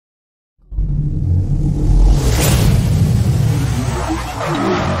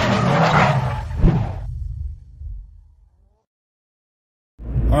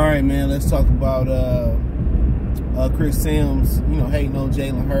right, man, let's talk about Chris Sims, hating on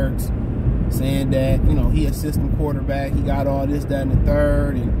Jalen Hurts, saying that, he a system quarterback, he got all this, that, and the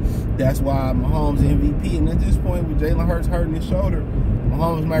third, and that's why Mahomes MVP. And at this point, with Jalen Hurts hurting his shoulder,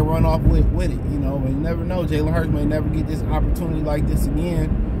 Mahomes might run off with it, and you never know. Jalen Hurts may never get this opportunity like this again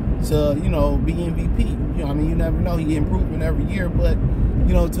to, be MVP. You never know. He get improvement every year, but,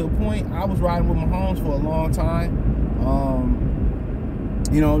 to a point, I was riding with Mahomes for a long time.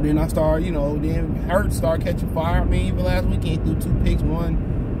 Then I started, then Hurts started catching fire. I mean, even last week he threw 2 picks. One,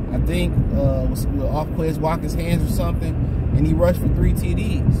 I think, was off Quez Watkins' hands or something, and he rushed for 3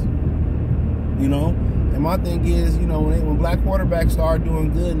 TDs. And my thing is, when black quarterbacks start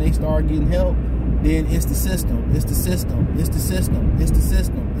doing good and they start getting help, then it's the system, it's the system, it's the system, it's the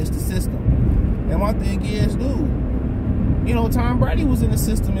system, it's the system. And my thing is, dude, Tom Brady was in a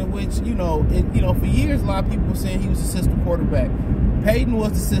system in which, for years a lot of people were saying he was a system quarterback. Peyton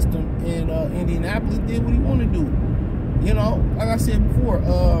was the system, and Indianapolis did what he wanted to do. Like I said before,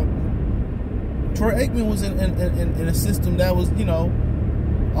 Troy Aikman was in a system that was, with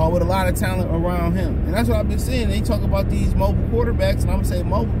a lot of talent around him. And that's what I've been saying. They talk about these mobile quarterbacks, and I'm going to say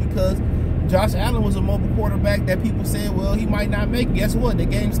mobile because Josh Allen was a mobile quarterback that people said, well, he might not make it. Guess what? They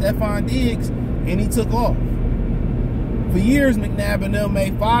gave him Stephon Diggs, and he took off. For years, McNabb and them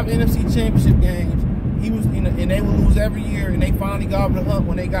made 5 NFC Championship games. He was, and they would lose every year, and they finally got over the hump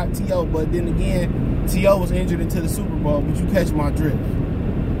when they got T.O. But then again, T.O. was injured into the Super Bowl, but you catch my drift.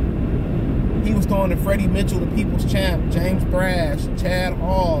 He was throwing to Freddie Mitchell, the People's Champ, James Thrash, Chad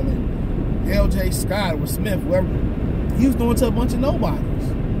Hall, and L.J. Scott, or Smith, whoever. He was throwing to a bunch of nobodies.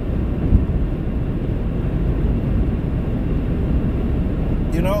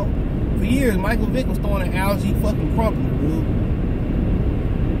 For years, Michael Vick was throwing an algae fucking crumpler, dude.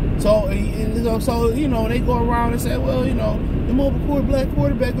 So they go around and say, well, the mobile black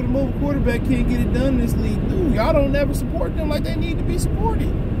quarterback or the mobile quarterback can't get it done in this league. Dude, y'all don't never support them like they need to be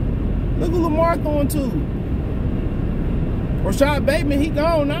supported. Look who Lamar throwing to. Rashad Bateman, he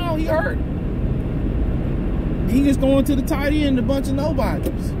gone now. He hurt. He just throwing to the tight end, a bunch of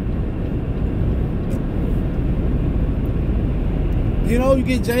nobodies. You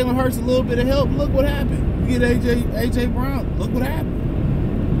get Jalen Hurts a little bit of help. Look what happened. You get AJ Brown. Look what happened.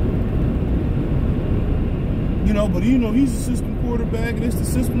 But he's a system quarterback, and it's the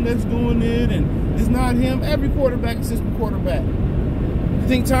system that's doing it, and it's not him. Every quarterback is a system quarterback. You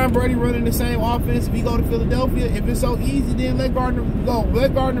think Tom Brady running the same offense if he go to Philadelphia? If it's so easy, then let Gardner go.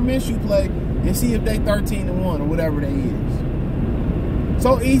 Let Gardner Minshew play and see if they 13-1 or whatever they is.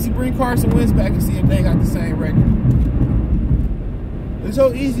 So easy, bring Carson Wentz back and see if they got the same record. It's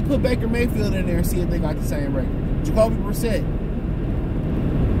so easy to put Baker Mayfield in there and see if they got the same record. Jacoby Brissett.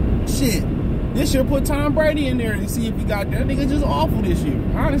 Shit. This year, put Tom Brady in there and see if he got that. Nigga just awful this year,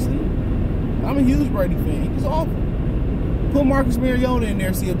 honestly. I'm a huge Brady fan. He was awful. Put Marcus Mariota in there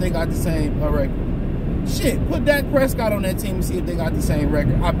and see if they got the same record. Shit, put Dak Prescott on that team and see if they got the same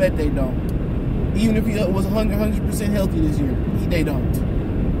record. I bet they don't. Even if he was 100% healthy this year, they don't.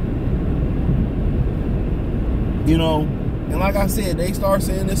 And like I said, they start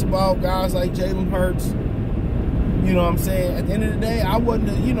saying this about guys like Jalen Hurts. You know what I'm saying? At the end of the day, I wasn't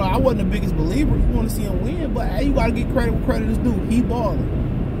the biggest believer. You want to see him win, but hey, you got to get credit where credit is due. He balling.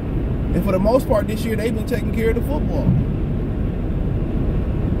 And for the most part this year, they've been taking care of the football.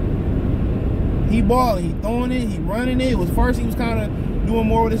 He balling. He throwing it. He running it. First he was kind of doing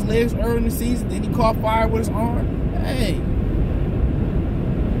more with his legs early in the season. Then he caught fire with his arm. Hey.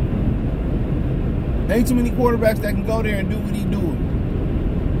 There ain't too many quarterbacks that can go there and do what he doing.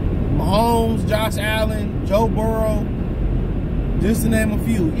 Mahomes, Josh Allen, Joe Burrow, just to name a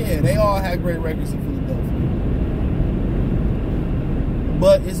few. Yeah, they all had great records in Philadelphia.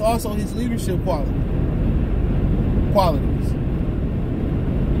 But it's also his leadership qualities.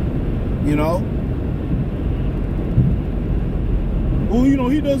 Well,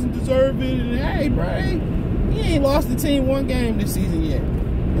 he doesn't deserve it. And hey, bro, he ain't lost the team one game this season yet.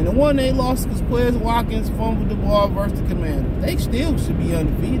 And the one they lost because Quez Watkins fumbled the ball versus the Commanders. They still should be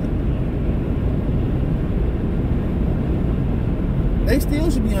undefeated. They still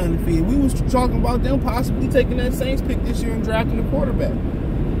should be undefeated. We was talking about them possibly taking that Saints pick this year and drafting a quarterback.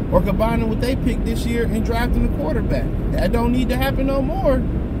 Or combining what they picked this year and drafting a quarterback. That don't need to happen no more.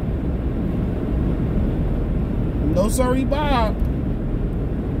 No sorry, Bob.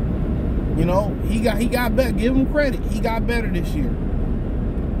 He got better. Give him credit. He got better this year.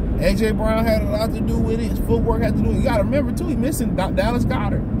 AJ Brown had a lot to do with it. His footwork had to do with it. You got to remember, too, he missing Dallas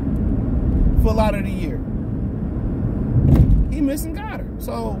Goedert for a lot of the year. He missing Goddard.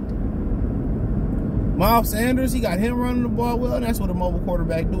 So, Miles Sanders, he got him running the ball well, and that's what a mobile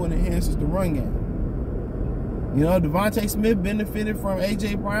quarterback do, and enhances the run game. You know, Devontae Smith benefited from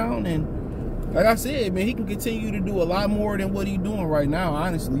A.J. Brown, and like I said, man, he can continue to do a lot more than what he's doing right now,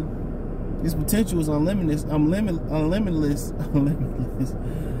 honestly. His potential is unlimited in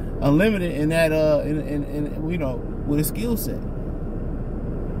that, you know, with a skill set.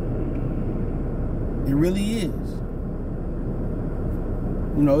 It really is.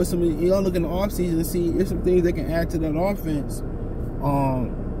 You know, it's some, you gotta look in the offseason and see if some things they can add to that offense.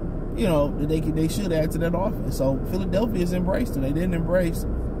 You know, that they should add to that offense. So Philadelphia's embraced it. They didn't embrace.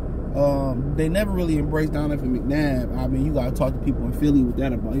 They never really embraced Donovan McNabb. I mean, you gotta talk to people in Philly with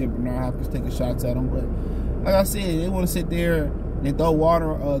that about. Yeah, Bernard Hopkins taking shots at him, but like I said, they want to sit there and throw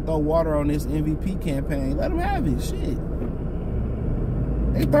water on this MVP campaign. Let them have it. Shit.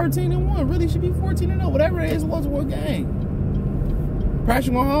 They 13-1. Really should be 14-0. Whatever it is, it was one game.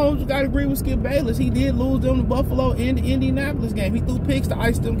 Patrick Mahomes, you got to agree with Skip Bayless. He did lose them to Buffalo and the Indianapolis game. He threw picks to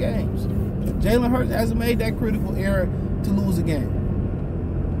ice them games. Jalen Hurts hasn't made that critical error to lose a game.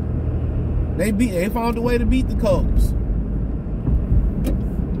 They found a way to beat the Colts.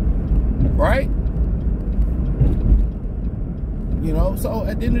 Right? You know, so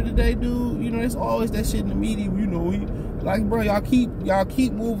at the end of the day, dude, you know, it's always that shit in the media, you know, like, bro, y'all keep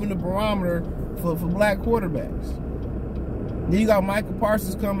moving the barometer for black quarterbacks. Then you got Michael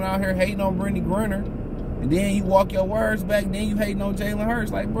Parsons coming out here hating on Brittany Griner. And then you walk your words back, and then you hating on Jalen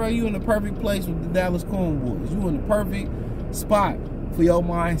Hurts. Like, bro, you in the perfect place with the Dallas Coon Boys. You in the perfect spot for your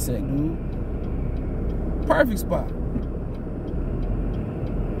mindset, dude. Perfect spot.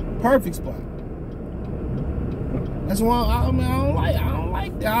 Perfect spot. That's why I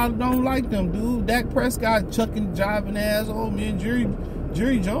don't like them, dude. Dak Prescott chucking, jiving ass. Oh man,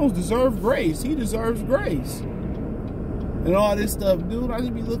 Jerry Jones deserves grace. He deserves grace. And all this stuff, dude, I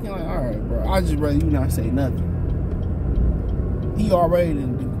just be looking like, all right, bro, I just rather you not say nothing. He already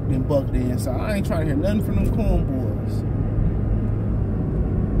been bucked in, so I ain't trying to hear nothing from them Coon boys.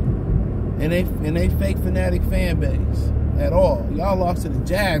 And they fake fanatic fan base at all. Y'all lost to the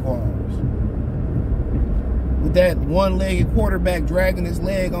Jaguars. With that one-legged quarterback dragging his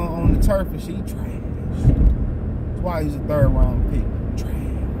leg on the turf and shit, he trash. That's why he's a third-round pick.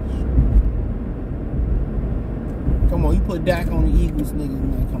 Come on, you put Dak on the Eagles, niggas,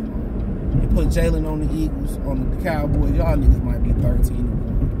 man, come on. You put Jalen on the Eagles, on the Cowboys, y'all niggas might be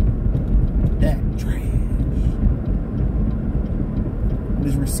 13-1. Dak, trash.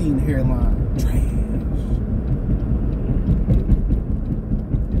 This receding hairline, trash.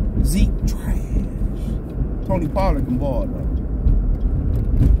 Zeke, trash. Tony Pollard can ball, though.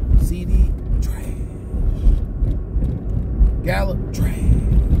 CD, trash. Gallup, trash.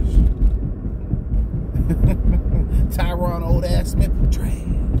 Tyron old ass Smith, trash.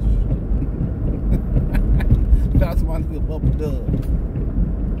 Shout out to my nigga Bubba Dub.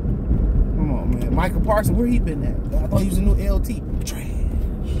 Come on, man. Michael Parsons, where he been at? I thought he was a new LT. Trash.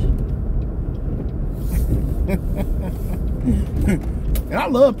 And I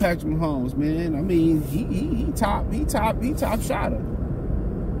love Patrick Mahomes, man. I mean, he top shotter.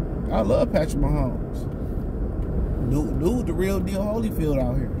 I love Patrick Mahomes. Dude, the real deal Holyfield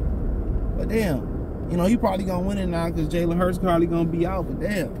out here. But damn. You know, he probably gonna win it now because Jalen Hurts probably gonna be out, but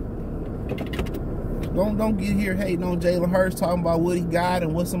damn. Don't get here hating on Jalen Hurts, talking about what he got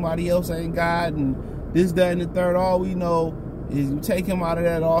and what somebody else ain't got and this, that, and the third. All we know is you take him out of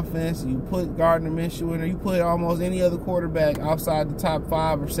that offense, you put Gardner Minshew in, or you put almost any other quarterback outside the top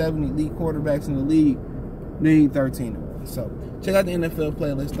 5 or 7 elite quarterbacks in the league, they ain't 13-1. So check out the NFL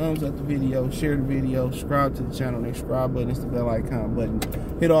playlist, thumbs up the video, share the video, subscribe to the channel. The subscribe button is the bell icon button.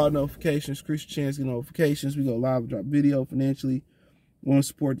 Hit all notifications, increase your chance to get notifications. We go live, drop video financially. Want to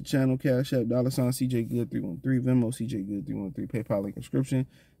support the channel? Cash App, $CJGood313, Venmo, CJGood313, PayPal link description.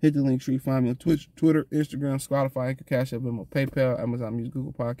 Hit the link tree, find me on Twitch, Twitter, Instagram, Spotify, Anchor, Cash App, Venmo, PayPal, Amazon Music,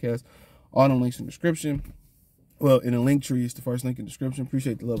 Google Podcasts. All the links in the description. Well, in the link tree, it's the first link in the description.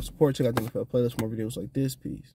 Appreciate the love and support. Check out the NFL playlist for more videos like this. Peace.